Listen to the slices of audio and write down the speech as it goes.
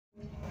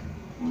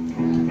Alright,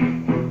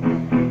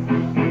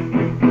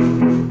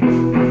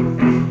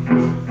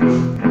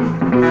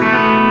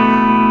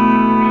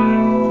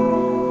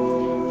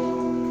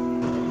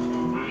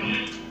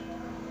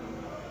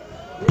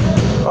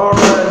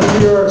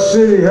 New York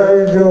City, how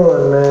you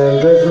doing,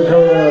 man? Thanks for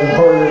coming out and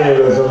partying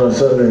with us on a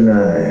Sunday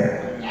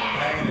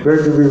night.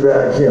 Great to be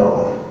back here.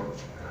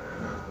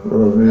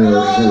 Love New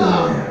York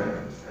City.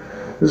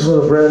 This was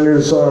a brand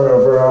new song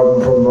off our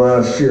album from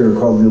last year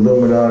called The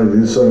Illuminati.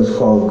 This song is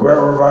called Grab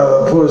Her by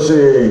the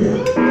Pussy.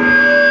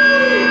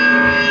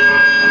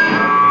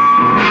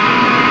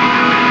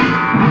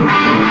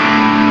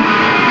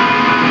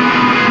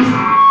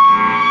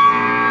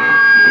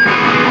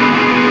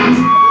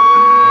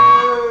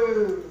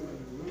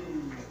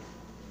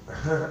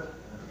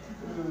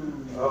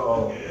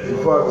 Uh-oh, you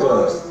fucked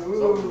up.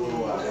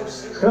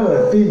 It's kind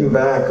of feeding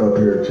back up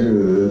here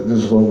too,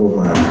 this local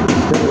map.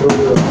 Take a little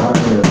bit of high.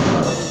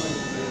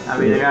 I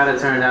mean, I gotta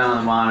turn down on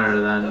the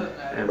monitor then,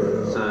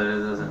 so that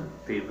it doesn't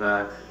feed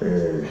back.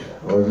 Yeah,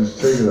 well, just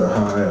take the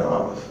high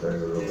off. Take a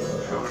little bit.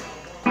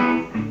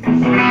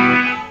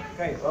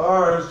 Okay.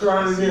 Alright, let's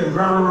try it again.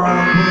 Grab her right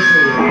on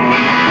pussy.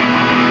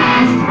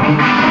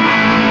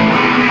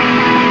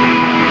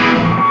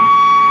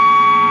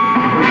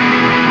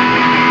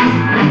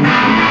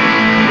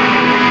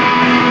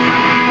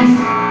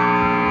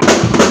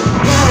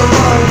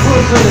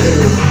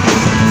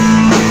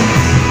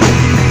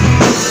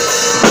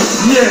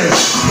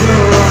 Yes,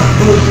 you're right,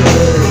 pussy.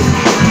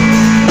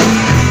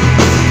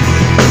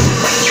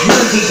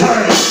 Nice and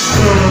tight,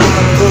 you're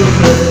right,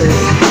 pussy.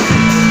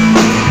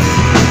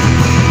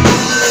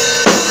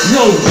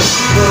 Yo,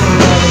 you're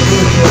right,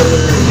 pussy.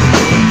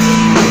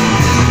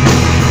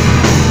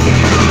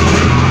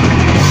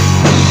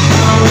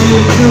 How you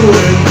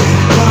doing?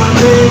 My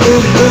name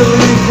is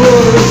Billy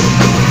Bush.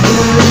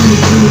 I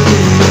used to be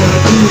a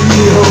TV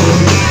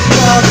host.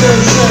 Like I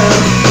said,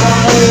 I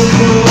am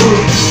good.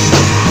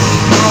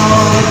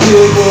 It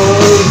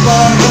was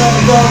my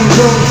back on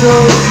Jojo.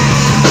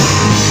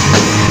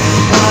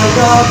 I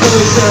got the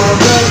sound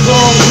that's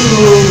on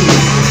you.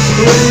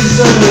 Please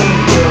send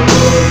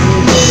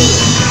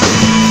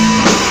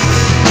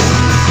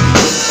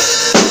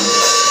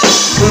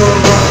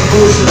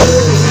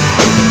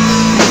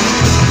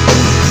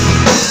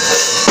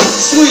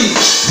sweet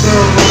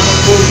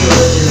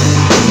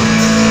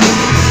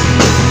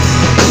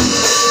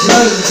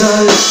nice and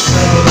tight.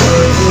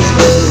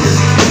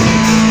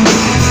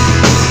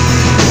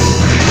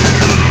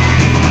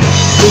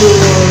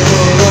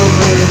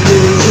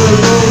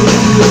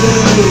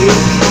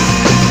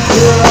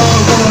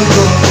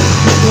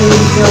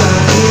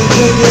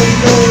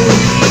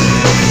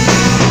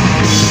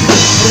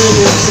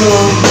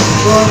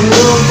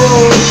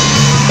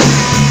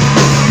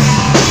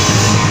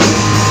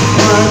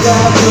 I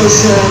got the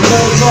sound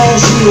that's all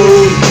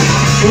smooth.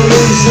 When he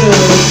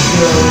says,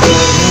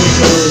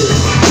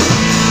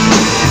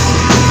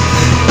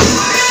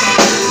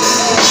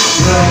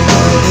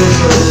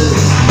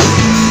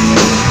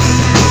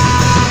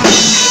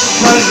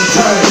 nice and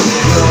tight.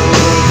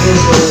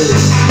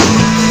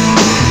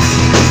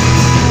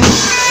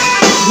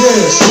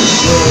 Yes.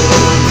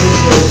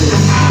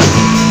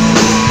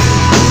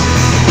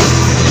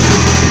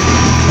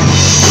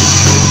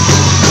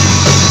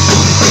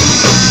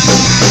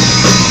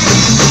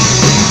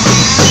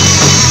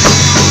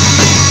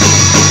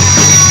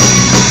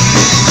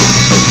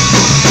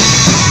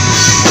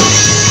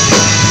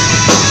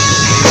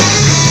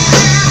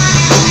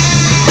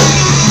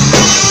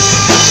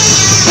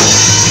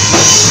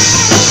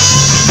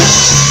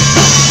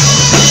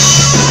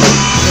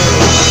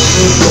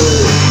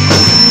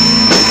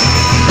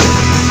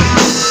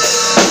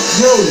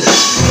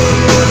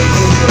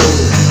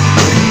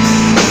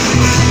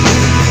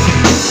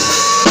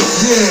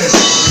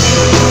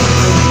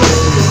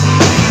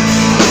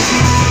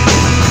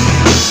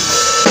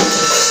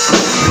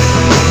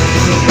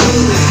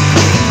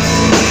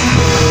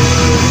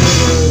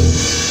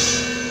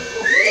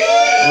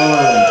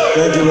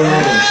 Thank you very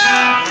much.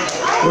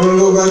 We're going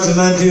to go back to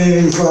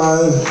 1985.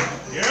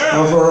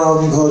 Off our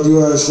album called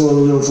You Asked For,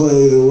 we're going to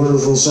play the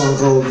wonderful song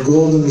called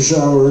Golden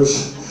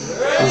Showers,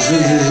 which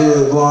features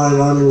a line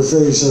on your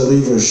face that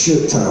leave a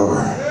shit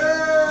tower.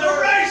 The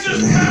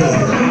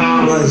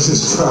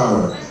racist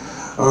tower.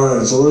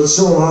 Alright, so let's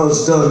show them how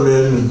it's done,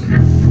 man.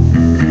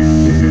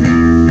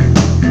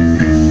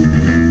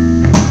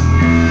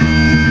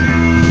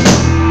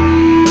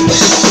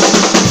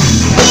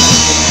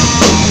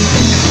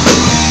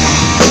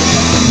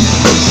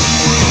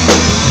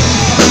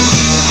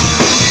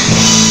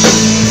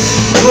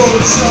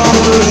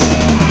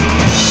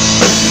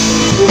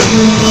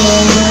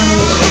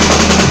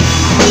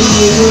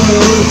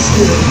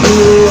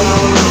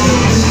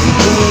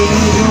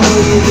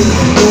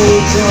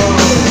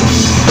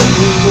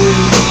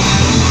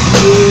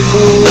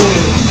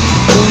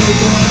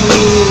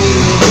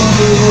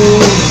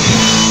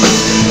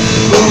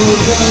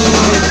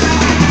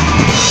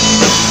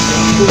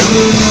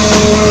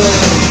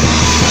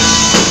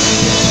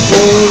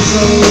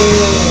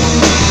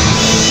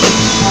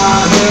 I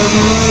have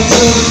no right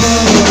to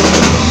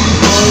know.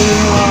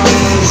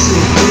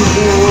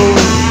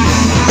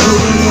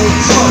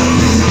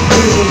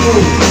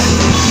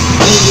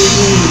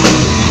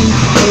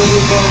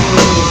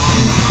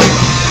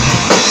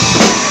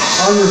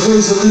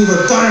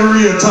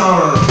 Skyria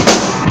Tower.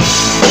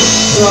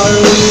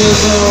 Skyria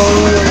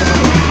Tower.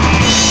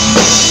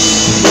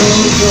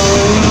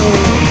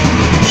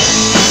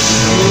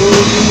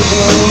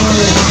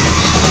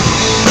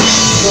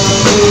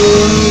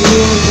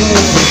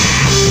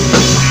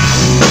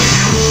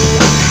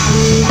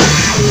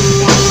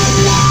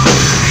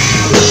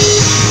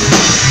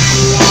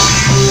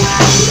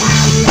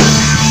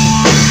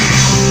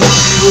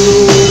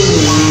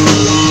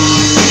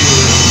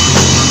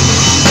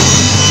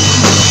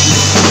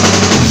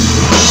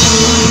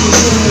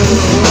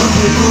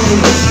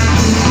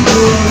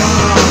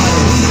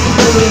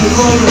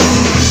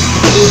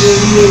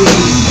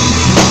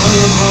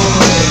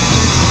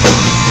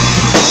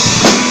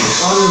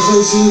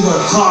 Facing the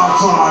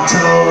Caw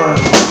Tower.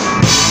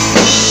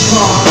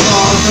 Caw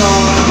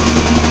Tower.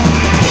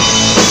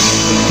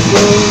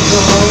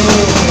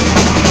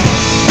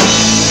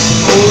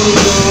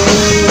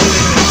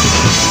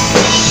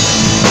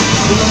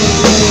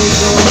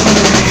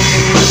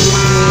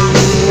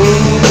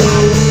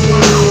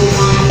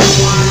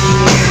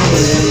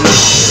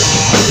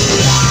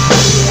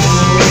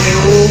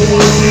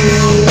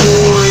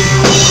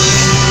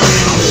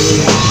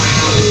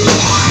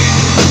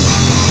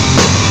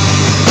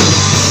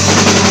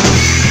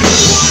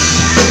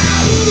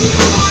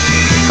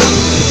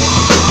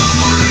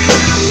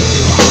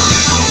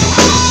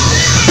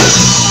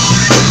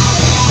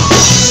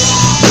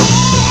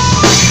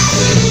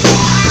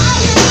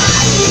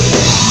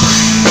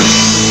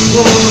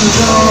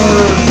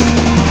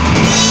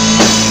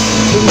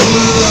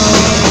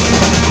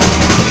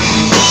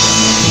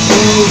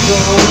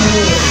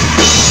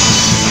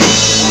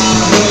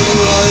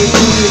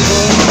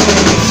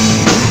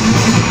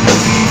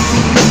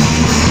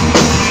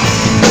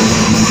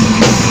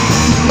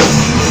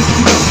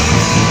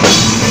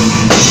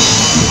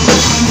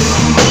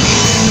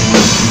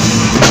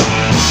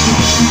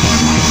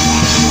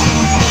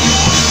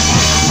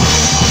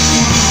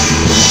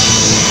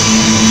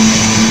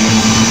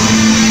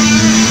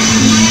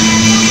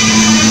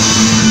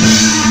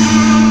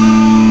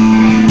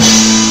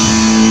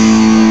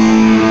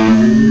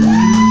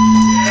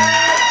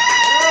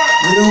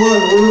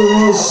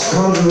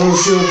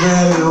 Controversial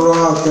band in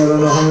rock. I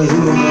don't know how many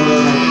people know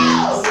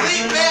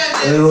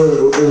that.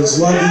 And it's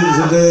lucky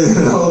today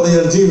that all the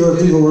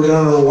Antifa people were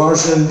down in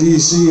Washington,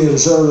 D.C. and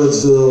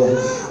Charlottesville.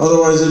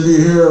 Otherwise, they'd be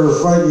here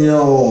fighting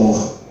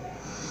y'all.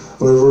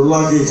 But we're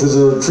lucky because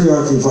they're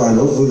preoccupied.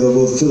 Hopefully, they'll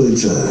both kill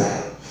each other.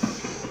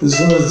 This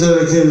one is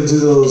dedicated to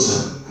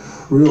those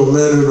real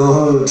men who know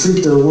how to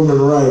treat their women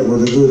right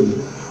with a good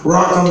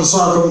rock'em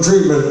sock'em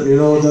treatment. You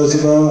know what that's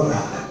about?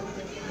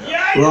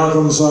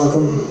 Rock'em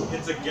sock'em.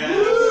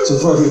 It's a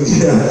fucking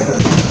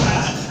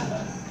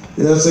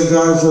yeah, it's a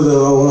guy for the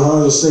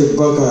Ohio State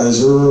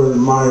Buckeyes, Urban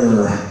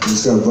Meyer.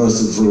 He's got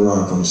busted for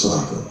rock'em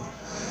sock'em.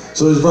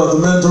 So he's brought the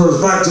Mentors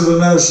back to the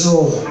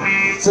national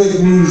fake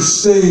news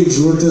stage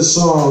with this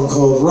song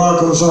called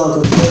Rock'em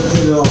Sock'em,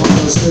 dedicated to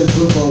Ohio State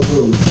football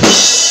coach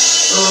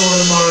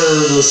Urban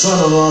Meyer, the son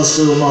of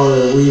Oscar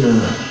Mayer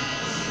Wiener.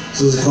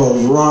 This is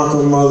called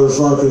Rock'em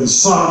motherfucking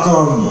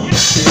Sock'em.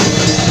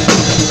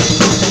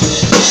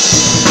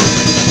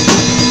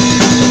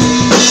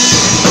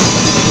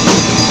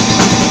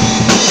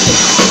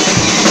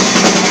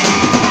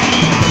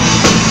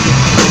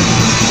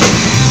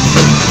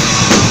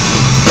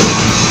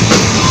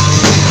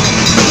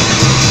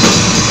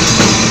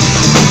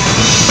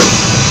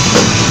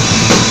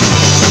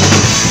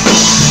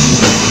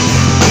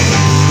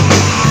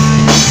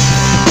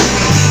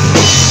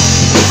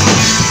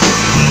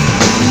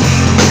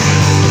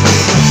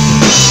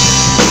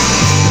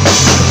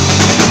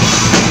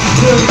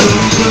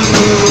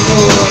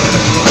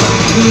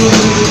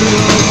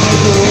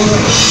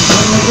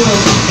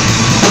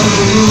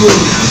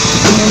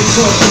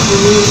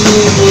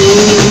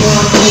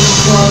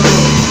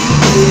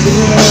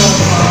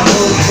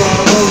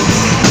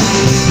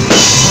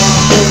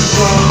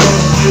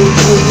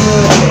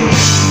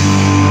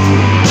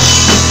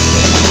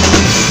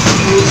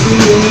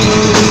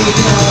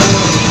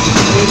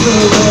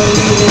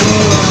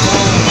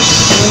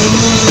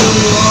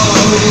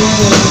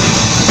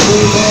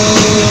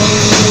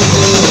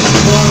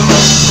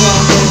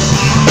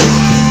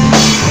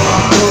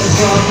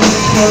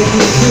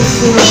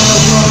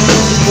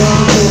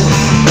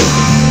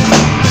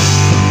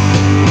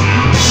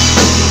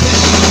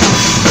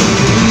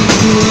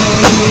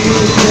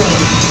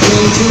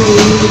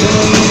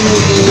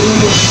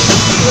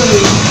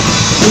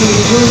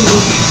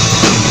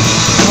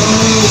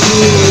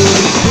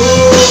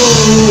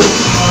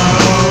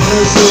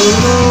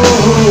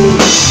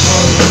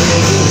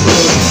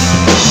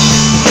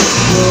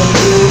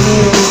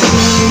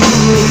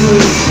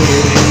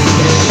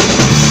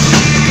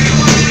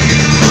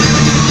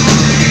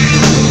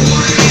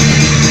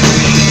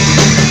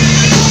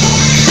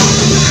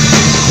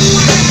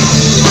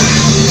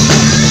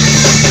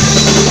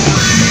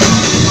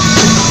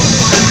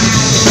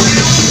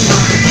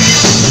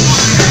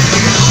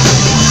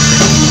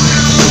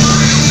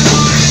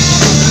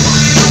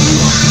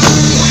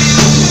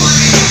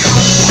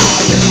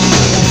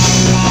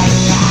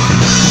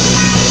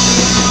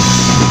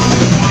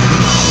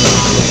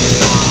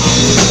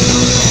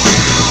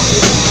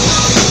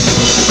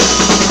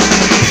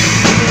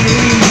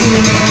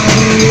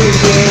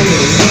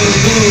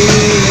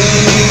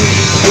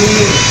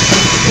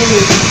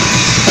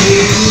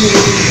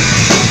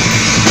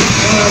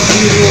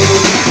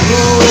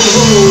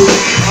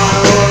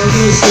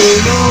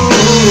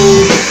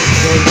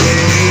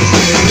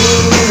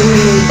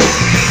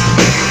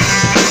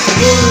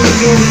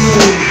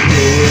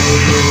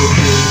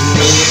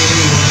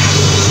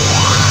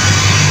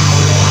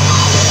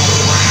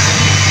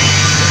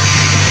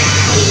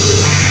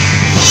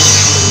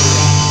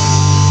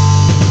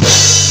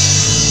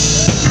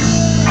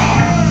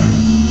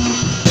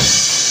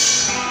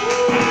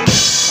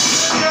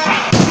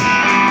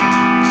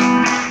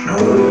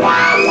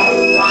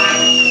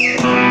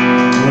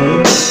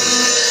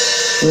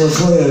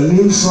 gonna play a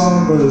new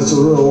song, but it's a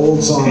real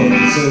old song at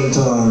the same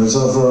time. It's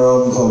off our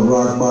album called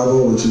Rock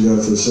Bible, which we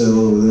got for sale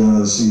over there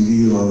on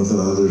CD along with the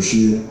other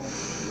shit.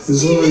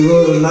 This one we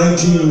wrote in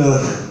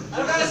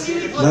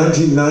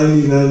 1990,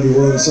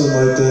 91, something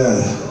like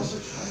that.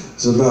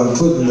 It's about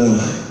putting the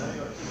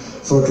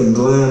fucking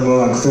glam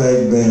rock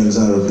fag bands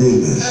out of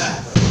business.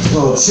 It's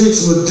called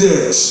Chicks with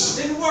Dicks.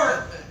 Didn't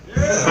work.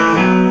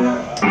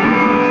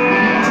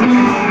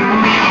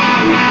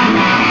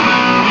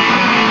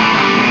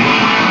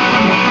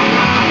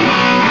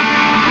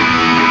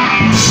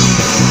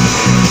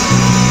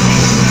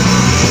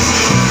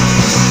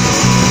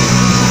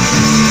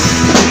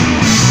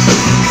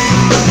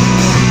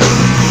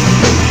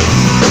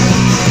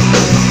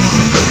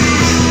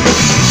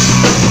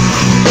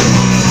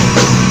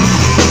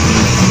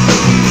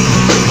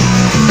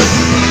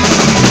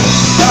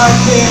 I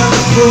can't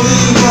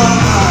believe my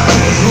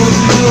eyes. What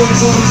you doing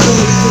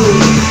Sunset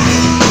Street?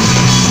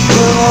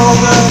 When all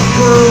that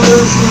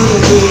girlish little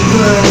bit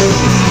drag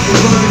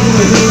is running in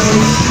the hill.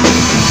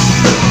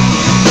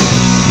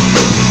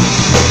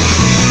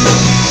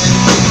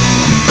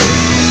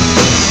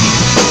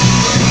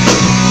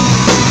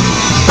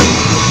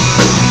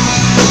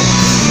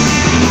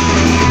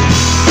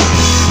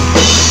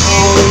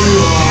 All you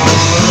are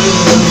is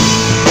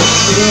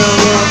damn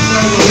rock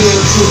like a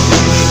little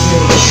chicken.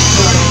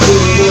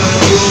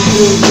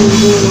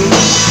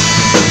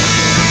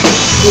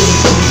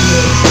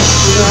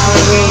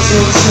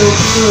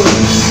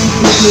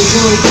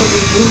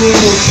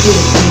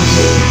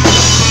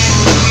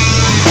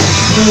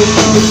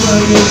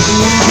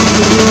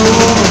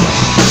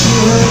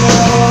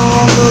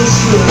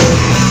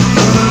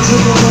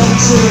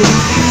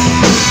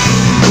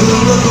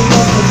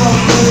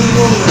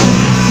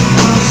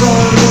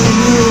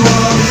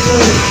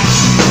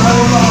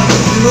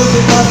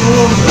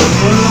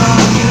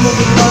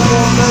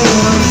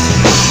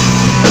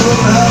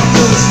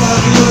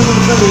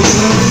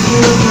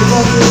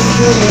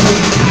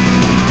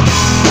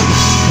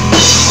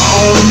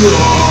 All you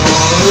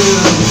are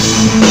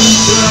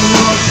is damn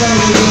rock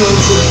like a little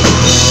chicken.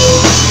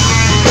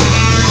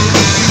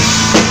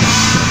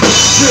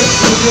 Chicks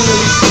with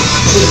dicks,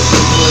 chicks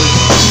with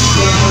dicks.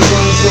 Got my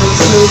guns on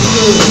so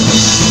good.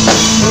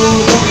 Oh,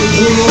 fucking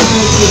two on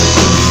my chicks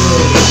with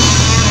dicks.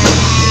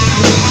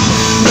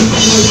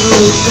 Chicks with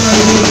dicks, trying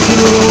to get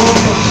you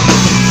along.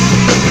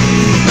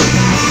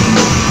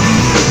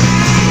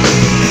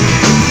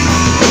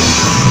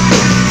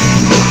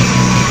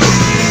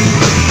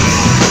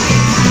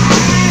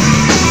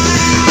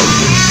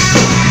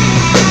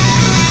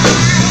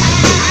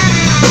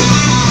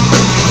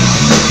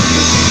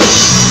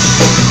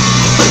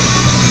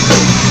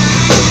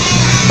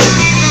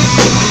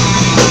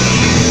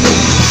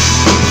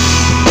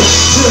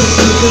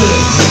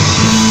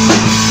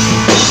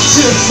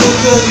 Chicks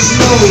with dicks,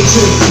 no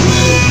chicks with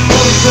dicks.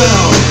 One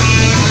down.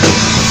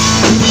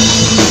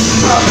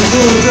 Top of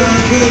the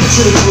damn big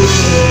chicks with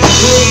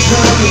dicks. One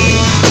county.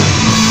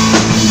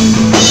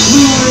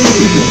 Blue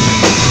Reed.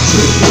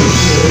 Chicks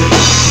with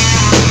dicks.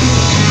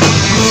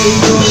 No,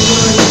 no,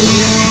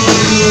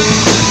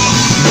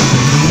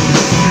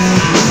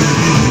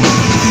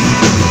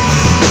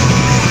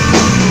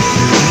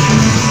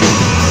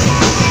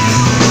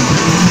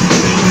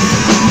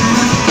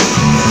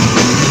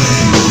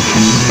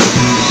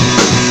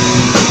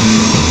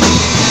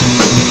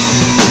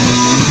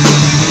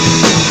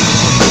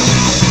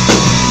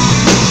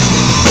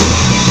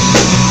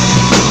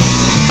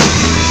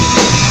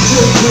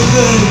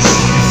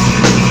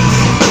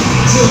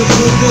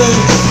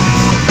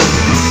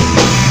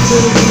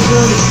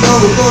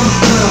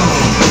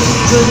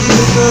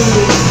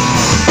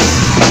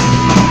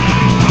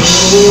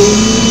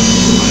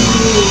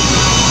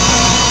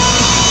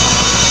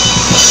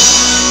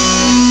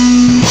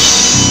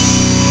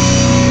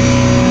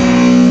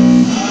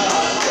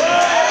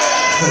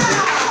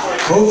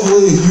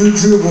 hopefully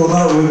YouTube will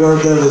not regard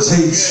that as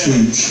hate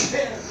speech.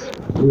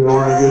 We don't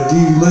want to get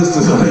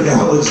delisted like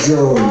Alex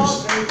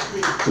Jones.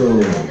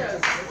 So,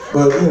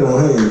 but you know,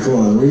 hey, come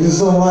on, we just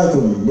don't like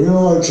them. We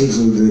don't like chicks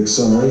with dicks,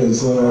 sorry,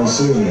 it's not our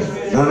scene.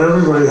 Not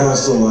everybody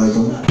has to like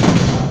them.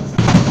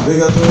 They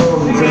got their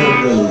own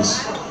fan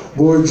base.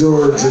 Boy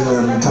George and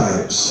them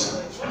types.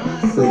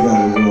 They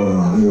got it going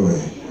on. Anyway,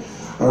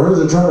 I heard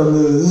they're trying to,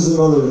 this is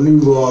another new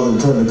law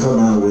they're trying to come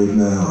out with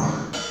now.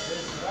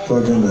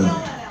 Fucking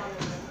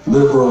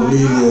liberal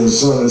media is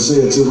trying to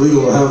say it's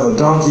illegal to have a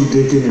donkey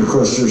dick in your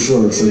crusher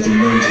shorts at the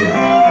mention.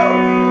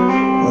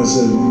 I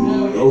said,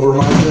 over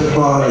my dead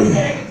body,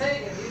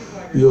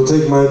 you'll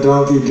take my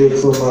donkey dick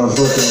from my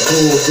fucking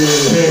cold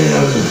thin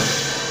hand.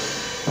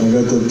 I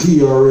got the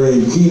PRA,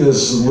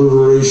 Penis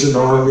Liberation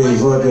Army,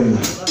 fucking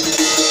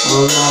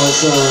on my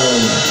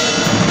side.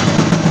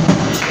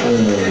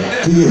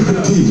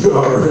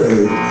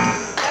 PRA.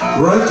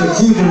 Right to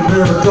keep and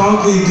bear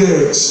donkey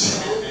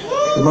dicks.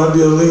 It might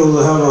be illegal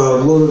to have a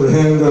loaded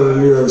handgun in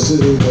New York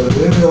City, but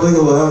it ain't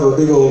illegal to have a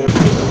big old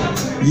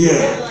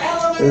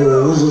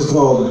Anyway, this is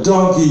called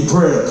Donkey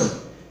Prick.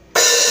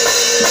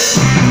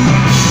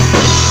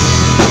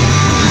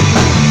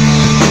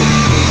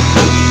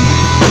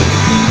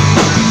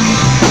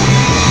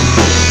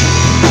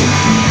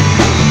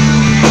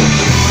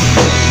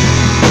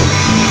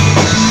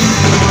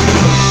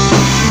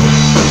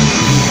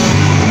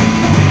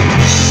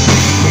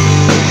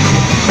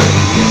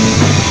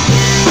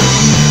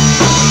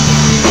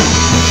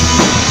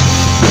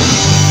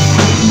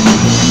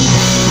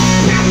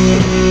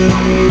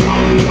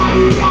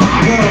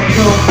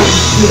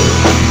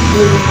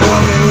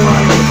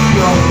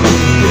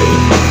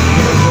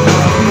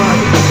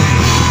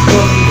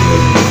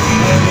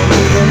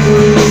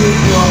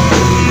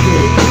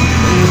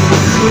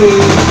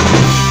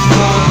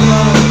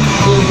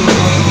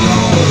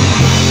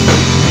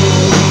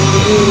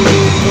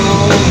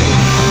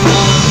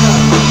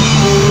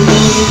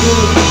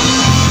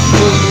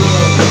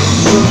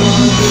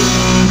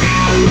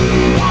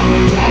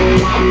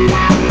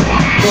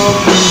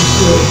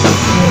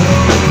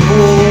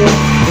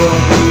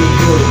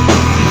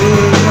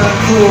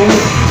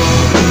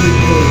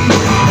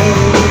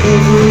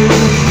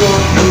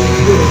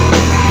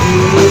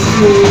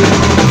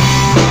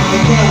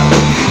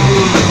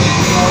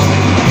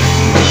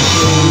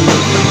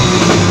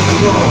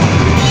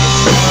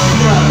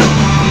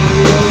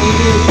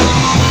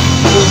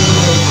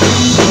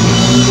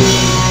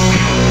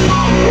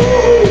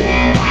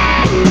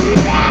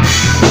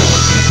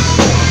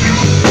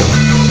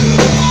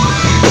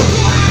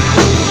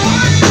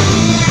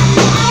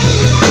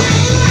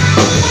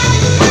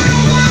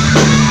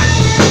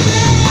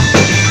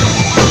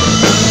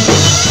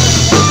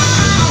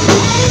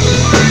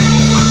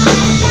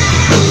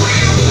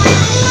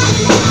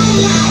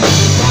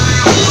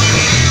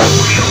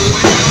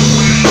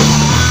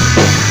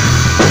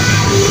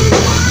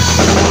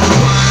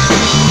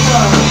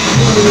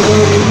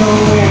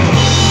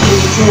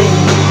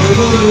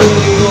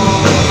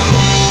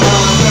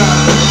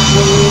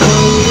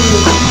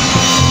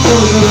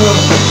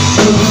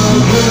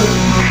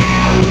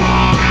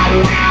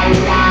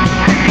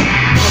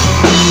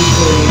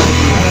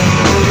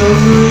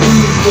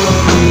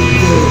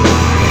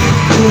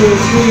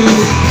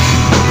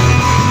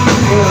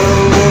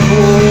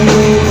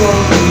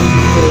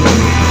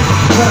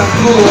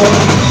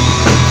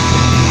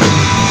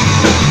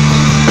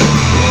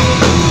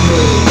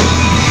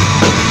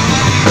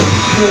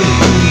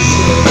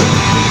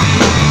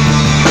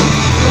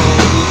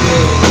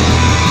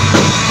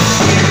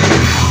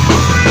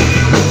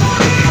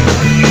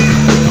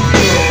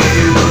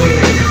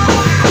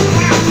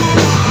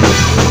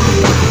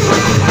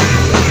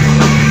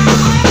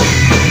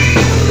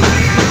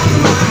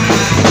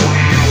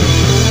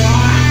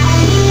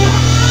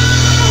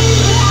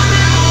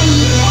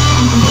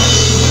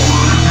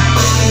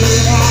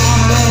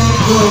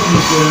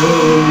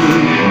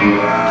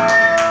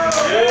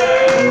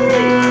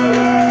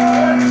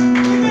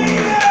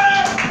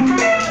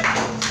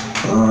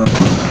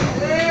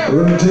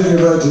 We're going to take it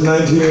back to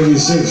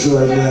 1986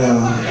 right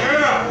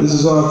now. This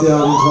is off the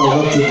album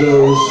called Up the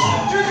Dose.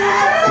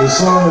 The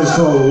song is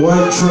called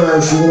White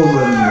Trash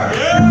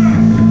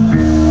Woman.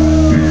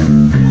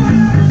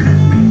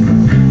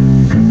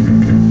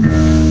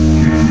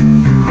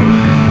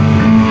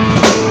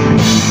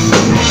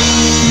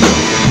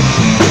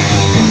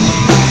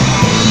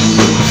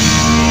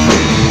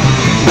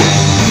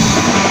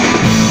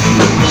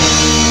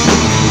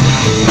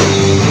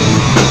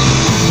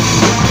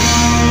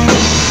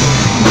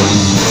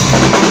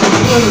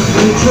 Let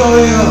me tell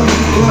you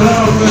what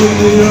happened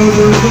the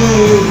other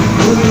day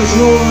when this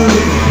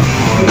morning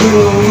I got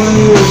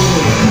away.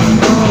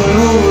 I went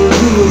over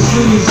to the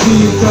CC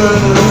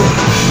diner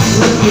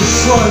with the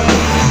slut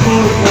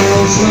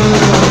football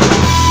center.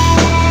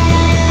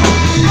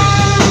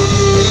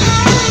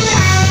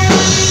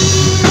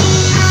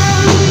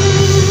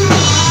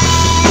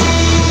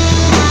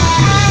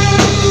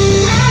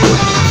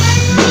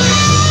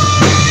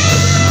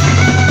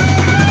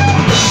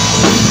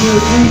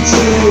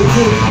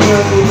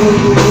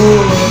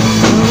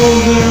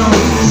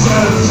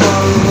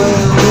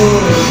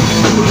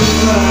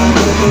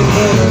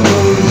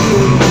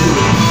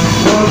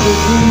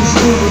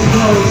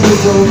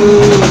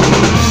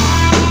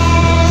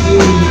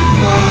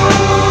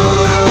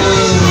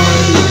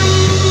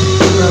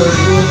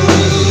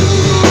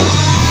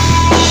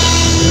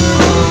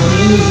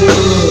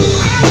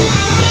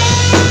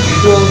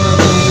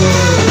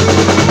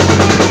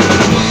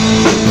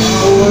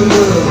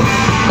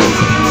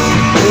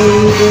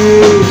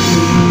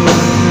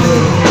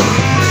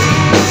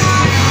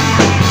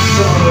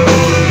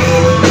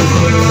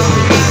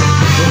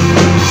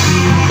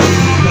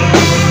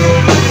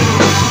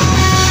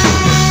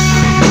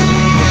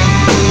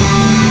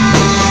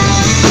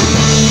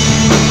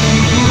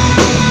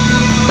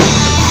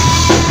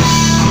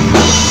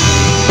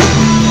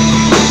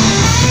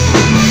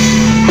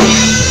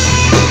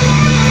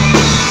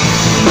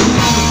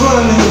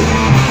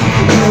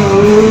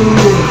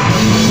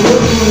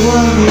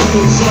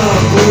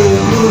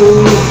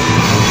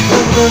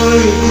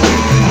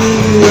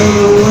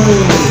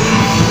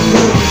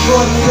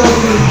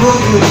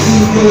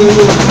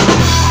 Brooklyn,